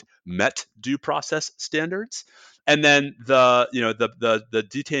received met due process standards. And then the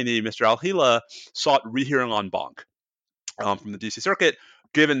detainee, Mr. Al-Hila, sought rehearing en banc from the DC Circuit,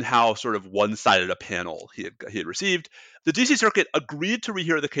 given how sort of one-sided a panel he had received. The DC Circuit agreed to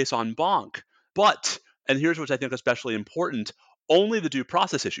rehear the case en banc, but, and here's what I think is especially important, only the due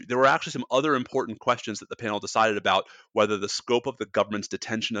process issue. There were actually some other important questions that the panel decided about, whether the scope of the government's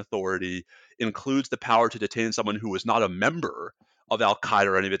detention authority includes the power to detain someone who was not a member of al-Qaeda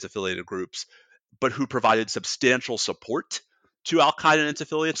or any of its affiliated groups. but who provided substantial support to al-Qaeda and its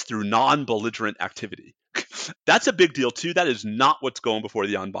affiliates through non-belligerent activity. That's a big deal, too. That is not what's going before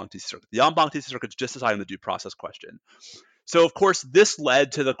the en banc D.C. Circuit. The en banc D.C. Circuit is just deciding the due process question. So, of course, this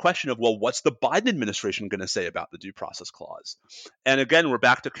led to the question of, well, what's the Biden administration going to say about the due process clause? And again, we're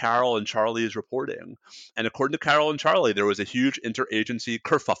back to Carol and Charlie's reporting. And according to Carol and Charlie, there was a huge interagency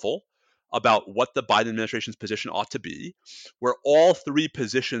kerfuffle about what the Biden administration's position ought to be, where all three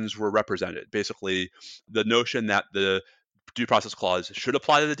positions were represented. Basically, the notion that the due process clause should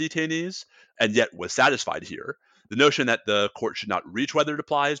apply to the detainees and yet was satisfied here. The notion that the court should not reach whether it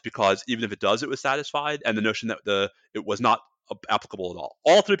applies because even if it does, it was satisfied, and the notion that it was not applicable at all.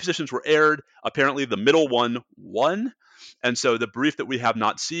 All three positions were aired. Apparently, the middle one won. And so the brief that we have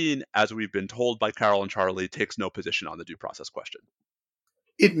not seen, as we've been told by Carol and Charlie, takes no position on the due process question.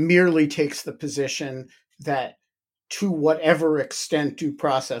 It merely takes the position that to whatever extent due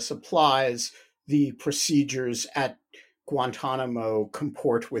process applies, the procedures at Guantanamo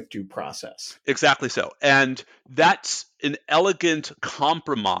comport with due process. Exactly so. And that's an elegant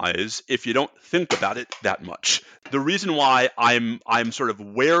compromise if you don't think about it that much. The reason why I'm sort of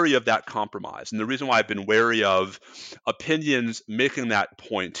wary of that compromise, and the reason why I've been wary of opinions making that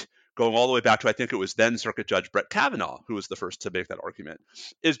point, going all the way back to, I think it was then Circuit Judge Brett Kavanaugh who was the first to make that argument,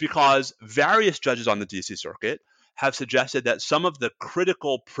 is because various judges on the D.C. Circuit have suggested that some of the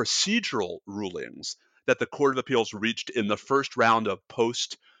critical procedural rulings that the Court of Appeals reached in the first round of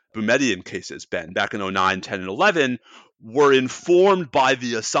post-Boumediene cases, Ben, back in 2009, 10, and 11, were informed by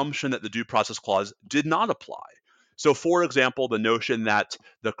the assumption that the due process clause did not apply. So, for example, the notion that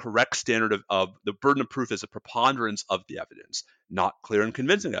the correct standard of the burden of proof is a preponderance of the evidence, not clear and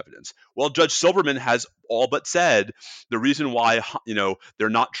convincing evidence. Well, Judge Silberman has all but said the reason why they're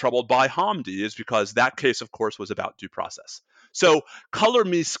not troubled by Hamdi is because that case, of course, was about due process. So color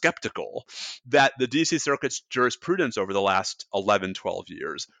me skeptical that the D.C. Circuit's jurisprudence over the last 11, 12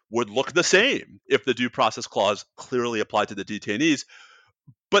 years would look the same if the due process clause clearly applied to the detainees.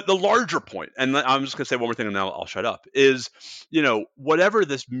 But the larger point, and I'm just going to say one more thing and then I'll shut up, is, whatever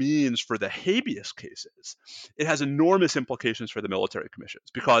this means for the habeas cases, it has enormous implications for the military commissions,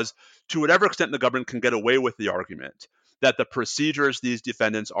 because to whatever extent the government can get away with the argument that the procedures the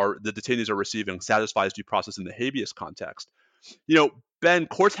detainees are receiving satisfies due process in the habeas context, Ben,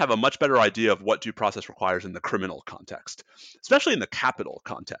 courts have a much better idea of what due process requires in the criminal context, especially in the capital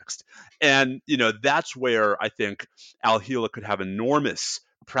context. And, that's where I think Al-Hila could have enormous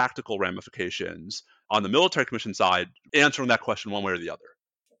practical ramifications on the military commission side, answering that question one way or the other.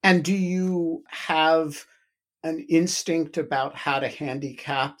 And do you have an instinct about how to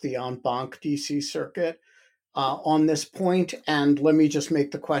handicap the en banc DC Circuit on this point? And let me just make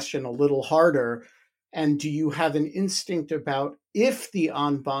the question a little harder. And do you have an instinct about if the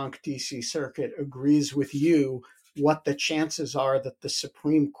en banc DC Circuit agrees with you, what the chances are that the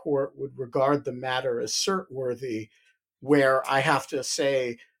Supreme Court would regard the matter as cert-worthy, where I have to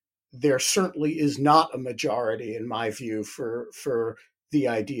say there certainly is not a majority, in my view, for the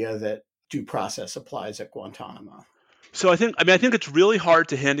idea that due process applies at Guantanamo? So I think it's really hard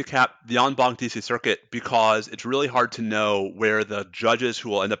to handicap the en banc DC Circuit because it's really hard to know where the judges who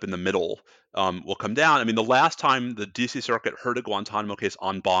will end up in the middle will come down. The last time the DC Circuit heard a Guantanamo case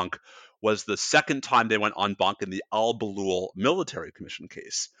en banc was the second time they went en banc in the Al-Balul military commission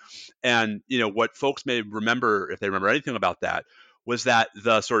case. And, what folks may remember, if they remember anything about that, was that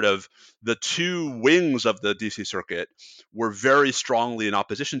the two wings of the DC Circuit were very strongly in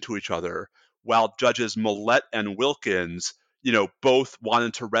opposition to each other, while Judges Millett and Wilkins, both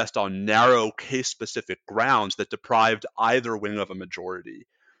wanted to rest on narrow case-specific grounds that deprived either wing of a majority.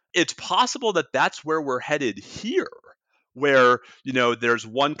 It's possible that that's where we're headed here, where, there's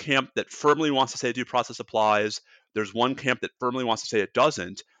one camp that firmly wants to say due process applies, there's one camp that firmly wants to say it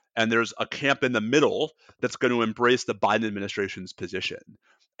doesn't, and there's a camp in the middle that's going to embrace the Biden administration's position.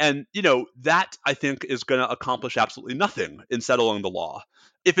 And, that, I think, is going to accomplish absolutely nothing in settling the law.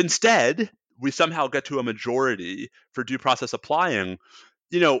 If instead we somehow get to a majority for due process applying,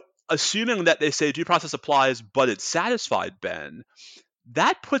 assuming that they say due process applies but it's satisfied, Ben,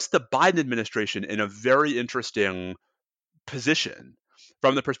 that puts the Biden administration in a very interesting position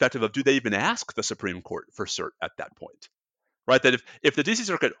from the perspective of, do they even ask the Supreme Court for cert at that point? Right? That if the DC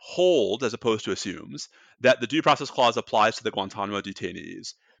Circuit holds, as opposed to assumes, that the due process clause applies to the Guantanamo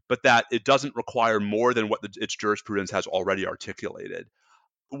detainees, but that it doesn't require more than what its jurisprudence has already articulated,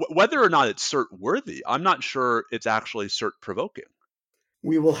 whether or not it's cert-worthy, I'm not sure it's actually cert-provoking.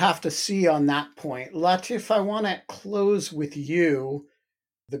 We will have to see on that point. Latif, I want to close with you.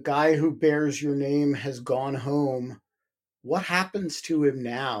 The guy who bears your name has gone home. What happens to him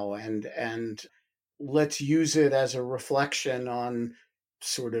now? And let's use it as a reflection on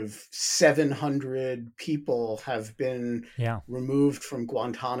sort of 700 people have been removed from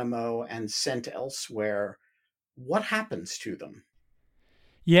Guantanamo and sent elsewhere. What happens to them?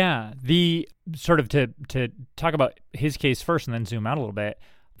 Yeah, the sort of to talk about his case first and then zoom out a little bit.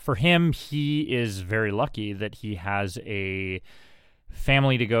 For him, he is very lucky that he has a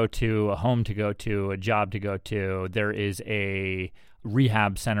family to go to, a home to go to, a job to go to. There is a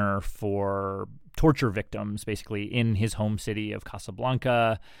rehab center for torture victims, basically, in his home city of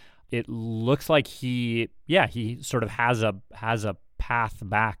Casablanca. It looks like he sort of has a path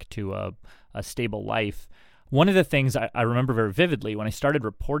back to a stable life. One of the things I remember very vividly when I started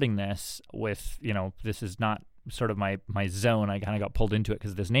reporting this with, this is not sort of my zone. I kind of got pulled into it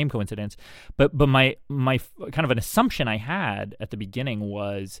because of this name coincidence. But my kind of an assumption I had at the beginning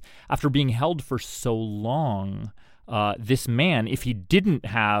was, after being held for so long, this man, if he didn't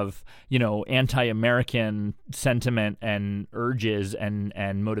have, anti-American sentiment and urges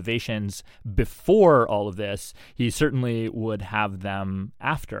and motivations before all of this, he certainly would have them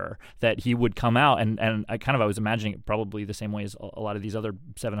after. That he would come out, and I was imagining it probably the same way as a lot of these other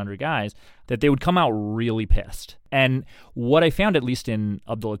 700 guys, that they would come out really pissed. And what I found, at least in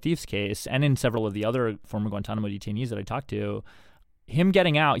Abdul Latif's case, and in several of the other former Guantanamo detainees that I talked to, him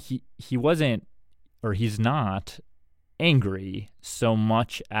getting out, he wasn't, or he's not, angry so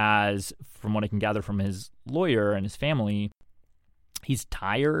much as, from what I can gather from his lawyer and his family, he's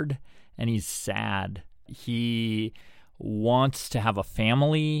tired and he's sad. He wants to have a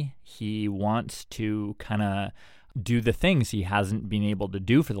family. He wants to kind of do the things he hasn't been able to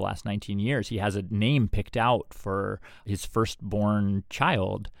do for the last 19 years. He has a name picked out for his firstborn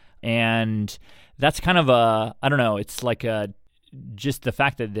child. And that's kind of it's like just the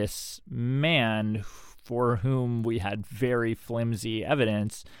fact that this man, for whom we had very flimsy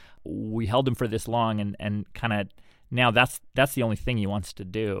evidence, we held him for this long, and kind of now that's the only thing he wants to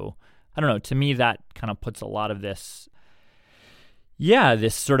do. I don't know. To me, that kind of puts a lot of this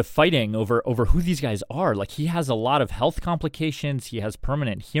sort of fighting over who these guys are. Like, he has a lot of health complications. He has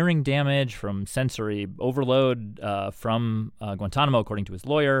permanent hearing damage from sensory overload from Guantanamo, according to his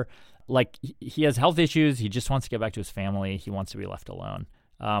lawyer. Like, he has health issues. He just wants to get back to his family. He wants to be left alone.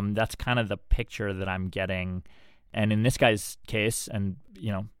 That's kind of the picture that I'm getting. And in this guy's case, and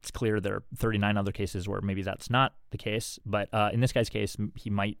it's clear there are 39 other cases where maybe that's not the case, but in this guy's case, he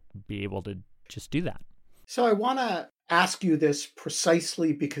might be able to just do that. So I want to ask you this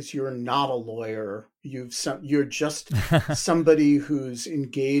precisely because you're not a lawyer. You're just somebody who's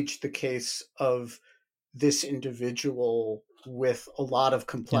engaged the case of this individual with a lot of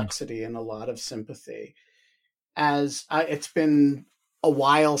complexity and a lot of sympathy. It's been a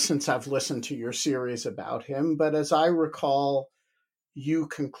while since I've listened to your series about him, but as I recall, you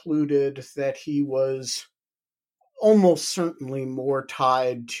concluded that he was almost certainly more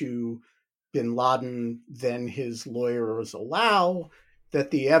tied to bin Laden than his lawyers allow, that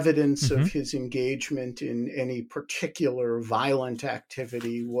the evidence of his engagement in any particular violent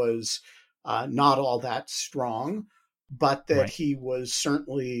activity was not all that strong, but that he was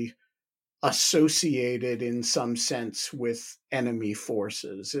certainly associated in some sense with enemy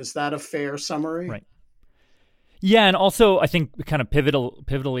forces. Is that a fair summary? Right. Yeah, and also I think kind of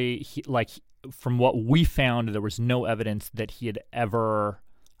pivotally, from what we found, there was no evidence that he had ever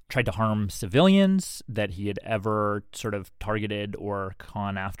tried to harm civilians, that he had ever sort of targeted or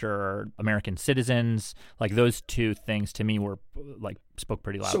gone after American citizens. Like, those two things to me were spoke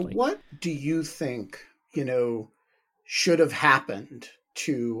pretty loudly. So what do you think, should have happened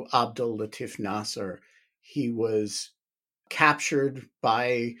to Abdul Latif Nasser? He was captured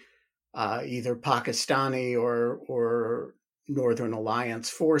by either Pakistani or Northern Alliance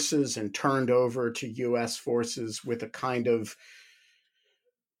forces and turned over to U.S. forces with a kind of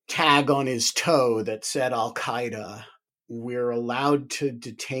tag on his toe that said Al-Qaeda. We're allowed to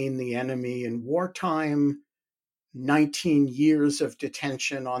detain the enemy in wartime. 19 years of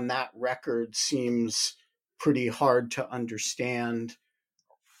detention on that record seems pretty hard to understand.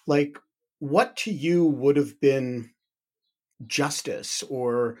 Like, what to you would have been justice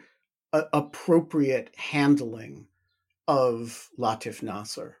or appropriate handling of Latif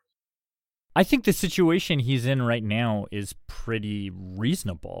Nasser? I think the situation he's in right now is pretty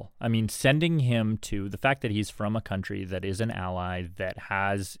reasonable. I mean, sending him to the fact that he's from a country that is an ally, that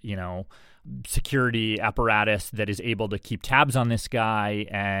has, security apparatus that is able to keep tabs on this guy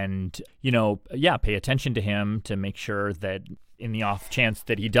and, pay attention to him to make sure that in the off chance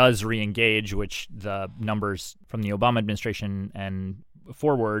that he does re-engage, which the numbers from the Obama administration and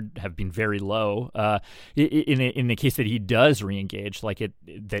forward have been very low. In the case that he does reengage,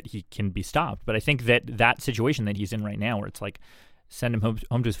 that he can be stopped. But I think that situation that he's in right now, where it's like send him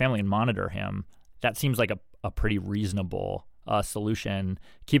home to his family and monitor him, that seems like a pretty reasonable solution.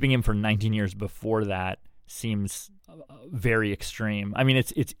 Keeping him for 19 years before that seems very extreme. I mean,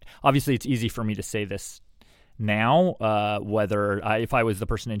 it's obviously it's easy for me to say this now, if I was the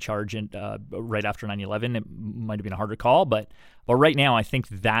person in charge right after 9/11, it might have been a harder call. But right now, I think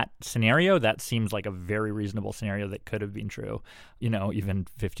that scenario, that seems like a very reasonable scenario that could have been true, even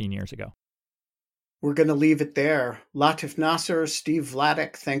 15 years ago. We're going to leave it there. Latif Nasser, Steve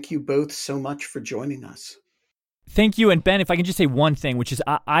Vladeck, thank you both so much for joining us. Thank you. And Ben, if I can just say one thing, which is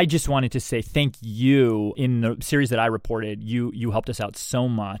I just wanted to say thank you. In the series that I reported, you helped us out so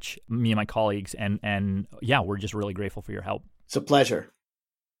much, me and my colleagues. And yeah, we're just really grateful for your help. It's a pleasure.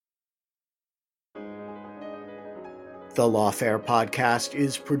 The Lawfare podcast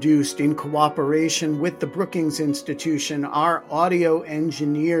is produced in cooperation with the Brookings Institution. Our audio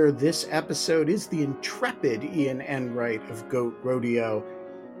engineer this episode is the intrepid Ian Enright of Goat Rodeo.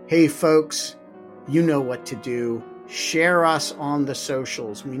 Hey, folks. You know what to do. Share us on the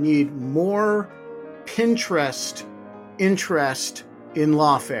socials. We need more Pinterest interest in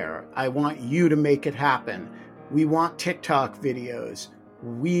Lawfare. I want you to make it happen. We want TikTok videos.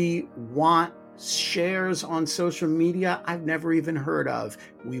 We want shares on social media I've never even heard of.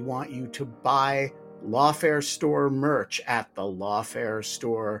 We want you to buy Lawfare Store merch at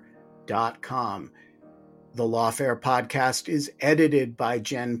thelawfarestore.com. The Lawfare podcast is edited by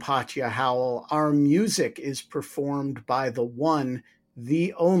Jen Patja Howell. Our music is performed by the one,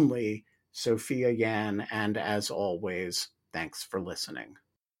 the only, Sophia Yan. And as always, thanks for listening.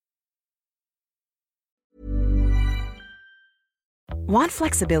 Want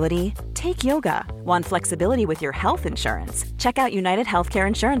flexibility? Take yoga. Want flexibility with your health insurance? Check out United Healthcare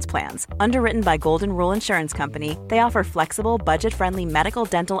Insurance Plans. Underwritten by Golden Rule Insurance Company, they offer flexible, budget-friendly medical,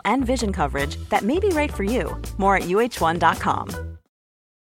 dental, and vision coverage that may be right for you. More at uh1.com.